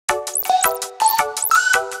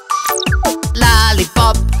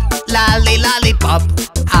lolli, lollipop.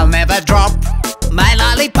 I'll never drop my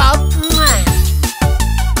lollipop.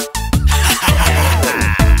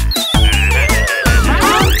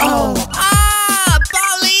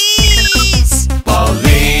 Police!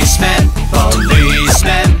 Policeman,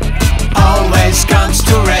 policeman, always comes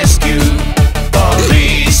to rescue.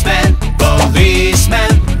 Policeman,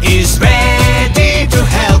 policeman, is ready to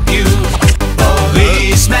help you.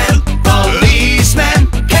 Policeman, policeman,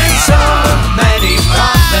 can solve many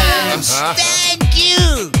problems. Thank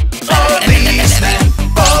you! Policeman,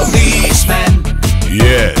 policeman.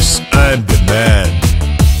 Yes, I'm the man.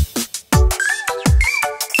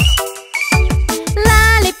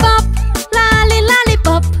 Lollipop, lolli,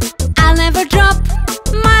 lollipop, I'll never drop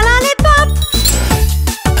my lollipop.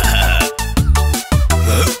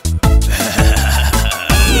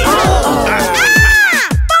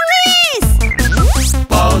 Police!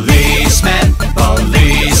 Policeman,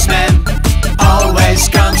 policeman, always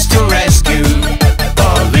comes to rescue.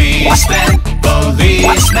 Policeman,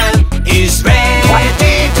 policeman, is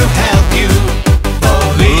ready to help you.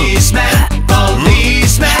 Policeman,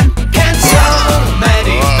 policeman, can solve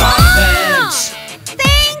many problems.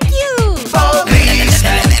 Thank you!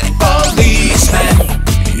 Policeman, policeman.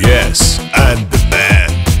 Yes, I'm the man.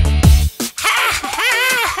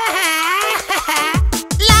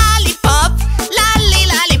 Lollipop, lolli,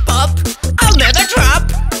 lollipop, I'll never drop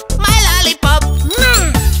my lollipop.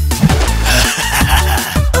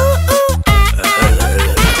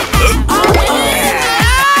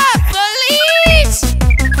 Police!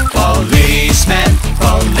 Policeman,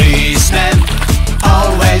 policeman,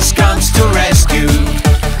 always comes to rescue.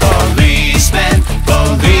 Policeman,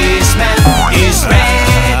 policeman, is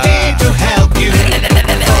ready to help you.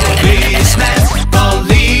 Policeman,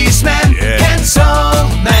 policeman, can solve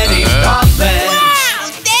many problems. Wow,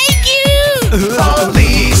 thank you!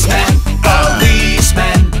 Policeman,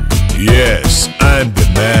 policeman. Yes, I'm the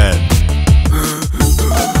man.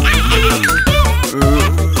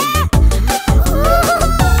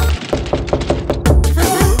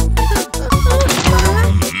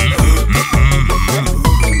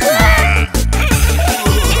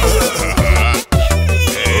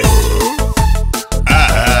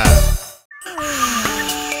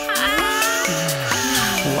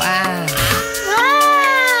 Wow.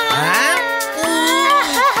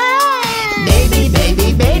 Baby,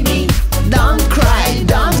 baby, baby, don't cry,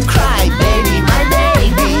 baby, my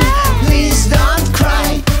baby, please don't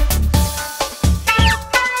cry.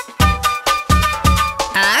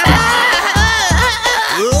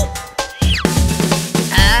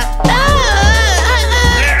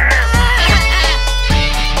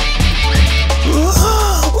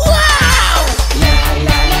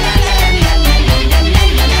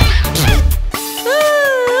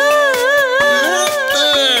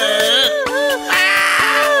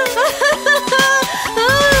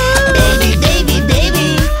 Baby, baby,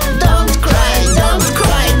 baby, don't cry,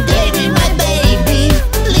 baby, my baby,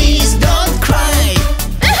 please don't cry.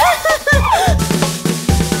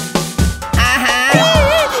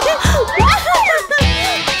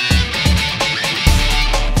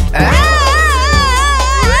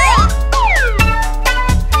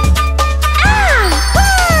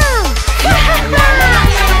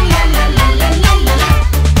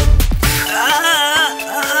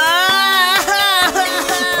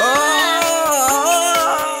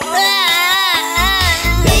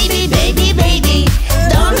 Baby, baby, baby,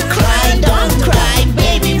 don't cry,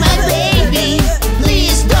 baby, my baby,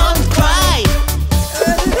 please don't cry.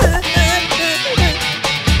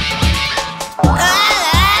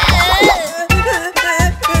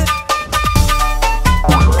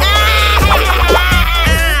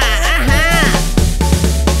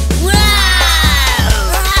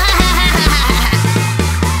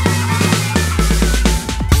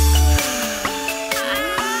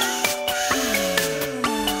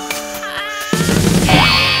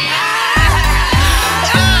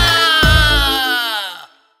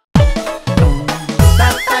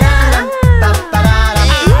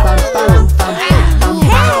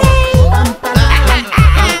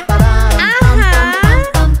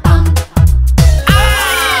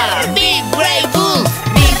 Big brave wolf,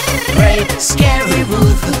 big brave scary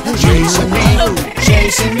wolf,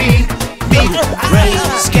 chasing me, big brave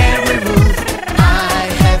scary wolf, I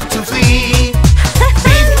have to flee.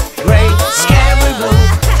 Big brave scary wolf,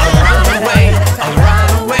 I'll run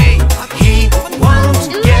away, he won't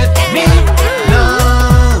get me, no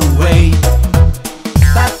way.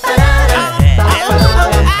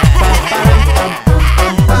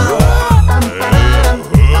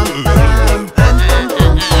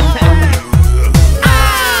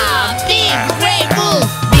 Big brave wolf,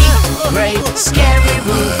 big brave scary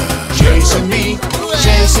wolf, chasing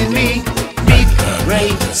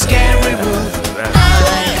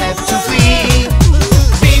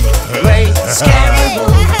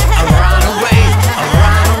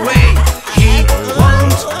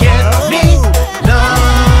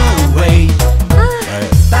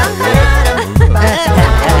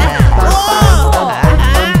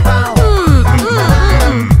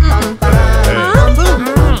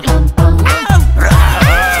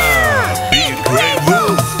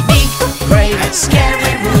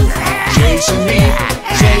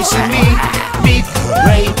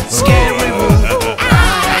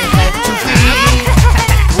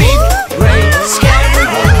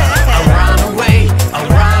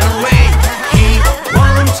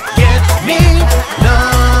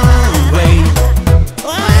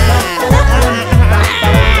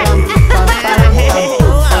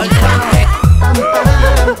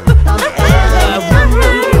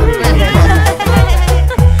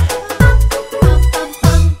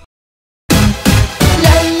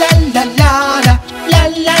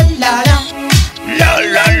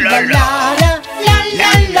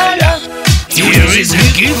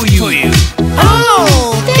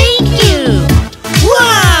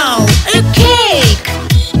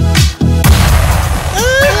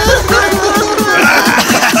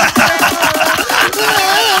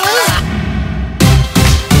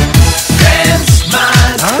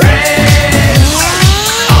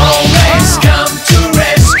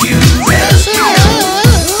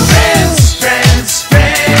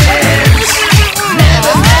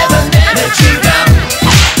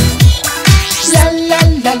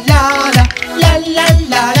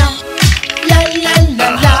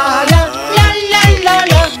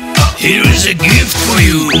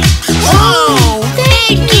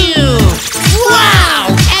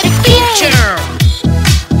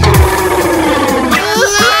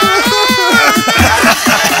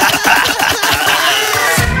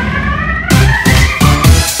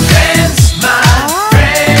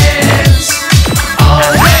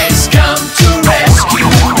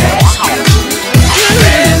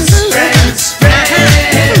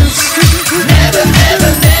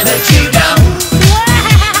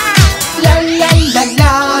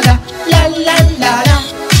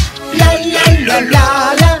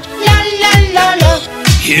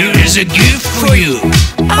Here is a gift for you.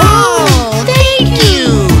 Oh, thank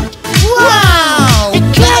you! Wow!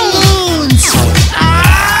 Balloons!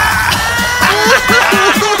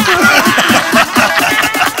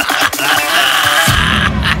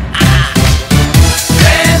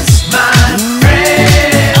 Friends, my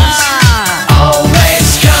friends, always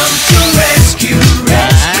come to rescue,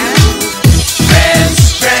 rescue. Friends,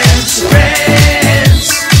 friends, friends,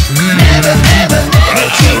 never, never, never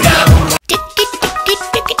give up.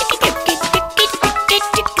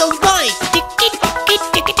 Tickle boy!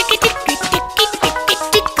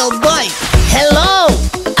 Tickle boy! Hello!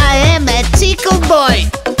 I am a tickle boy.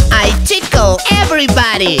 I tickle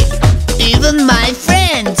everybody, even my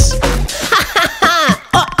friends. Ha ha ha!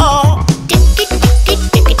 Uh-oh!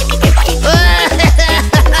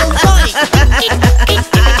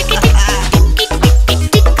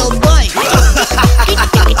 Tickle boy! Tickle boy!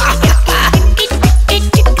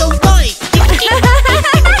 Tickle boy!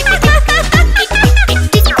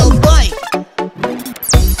 Tickle boy!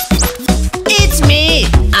 It's me!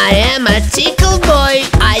 I am a tickle boy.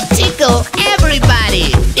 I tickle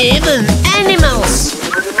everybody, even animals.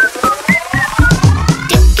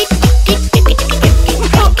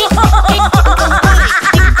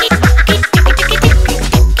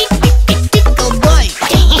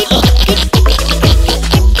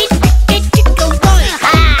 Tickle boy! Tickle boy!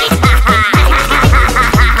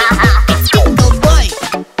 Tickle boy!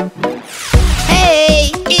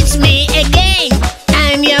 Hey, it's me again.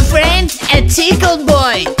 I'm your friend, a tickle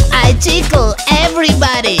boy. I tickle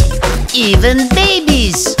everybody, even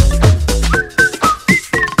babies.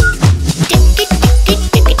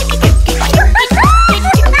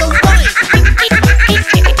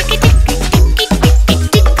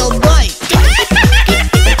 Tickle boy. Tickle boy.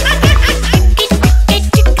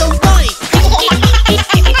 Tickle boy. Tickle boy.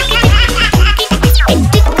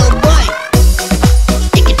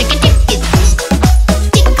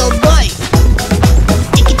 Tickle boy.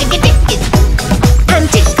 I'm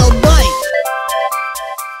tickle boy.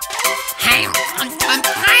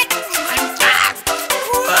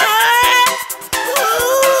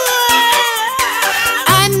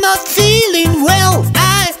 I'm not feeling well.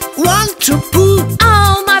 I want to poo.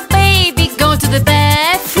 Oh, my baby, go to the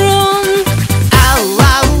bathroom. Ow,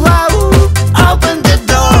 ow, ow. Open the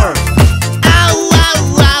door. Ow,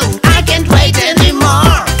 ow, ow. I can't wait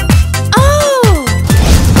anymore. Oh,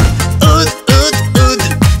 Ood, ood, ood.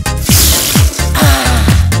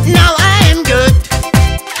 Now I am good.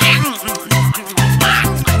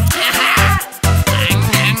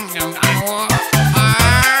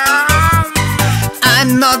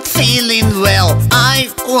 I'm not feeling well. I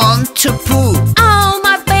want to poo. oh,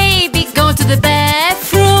 my baby, go to the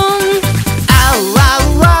bathroom. Ow,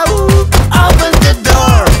 ow, ow. Open the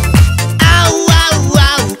door. Ow, ow,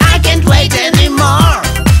 ow. I can't wait anymore.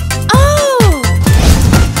 Oh,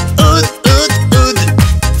 Ood, ood, ood.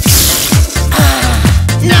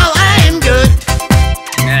 Now I am good.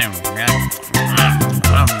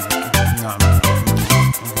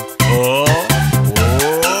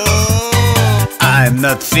 I'm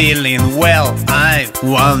not feeling well. I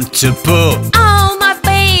want to poo. oh, my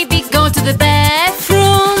baby, go to the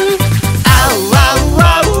bathroom. Ow, ow,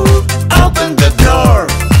 ow. Open the door.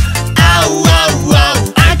 Ow, ow,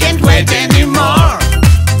 ow. I can't wait anymore.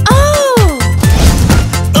 Oh,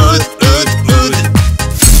 Ood, ood, ood.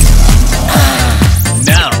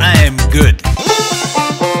 Now I am good.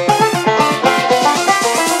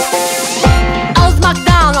 Old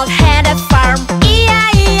MacDonald had a farm,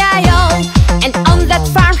 E-I-E-I-O. And on that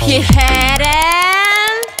farm he had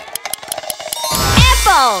an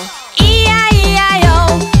apple,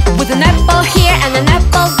 E-I-E-I-O. With an apple here and an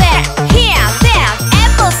apple there. Here, there,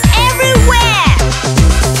 apples everywhere.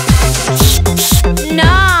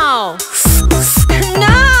 No.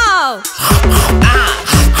 No.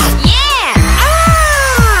 Yeah.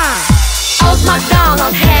 Old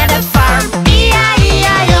MacDonald had a farm,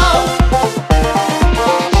 E-I-E-I-O.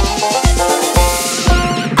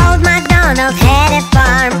 Old MacDonald had a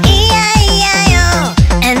farm, E-I-E-I-O.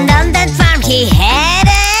 And on that farm he had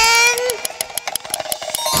an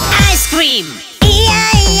Ice cream.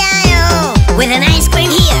 E-I-E-I-O. With an ice cream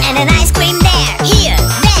here and an ice cream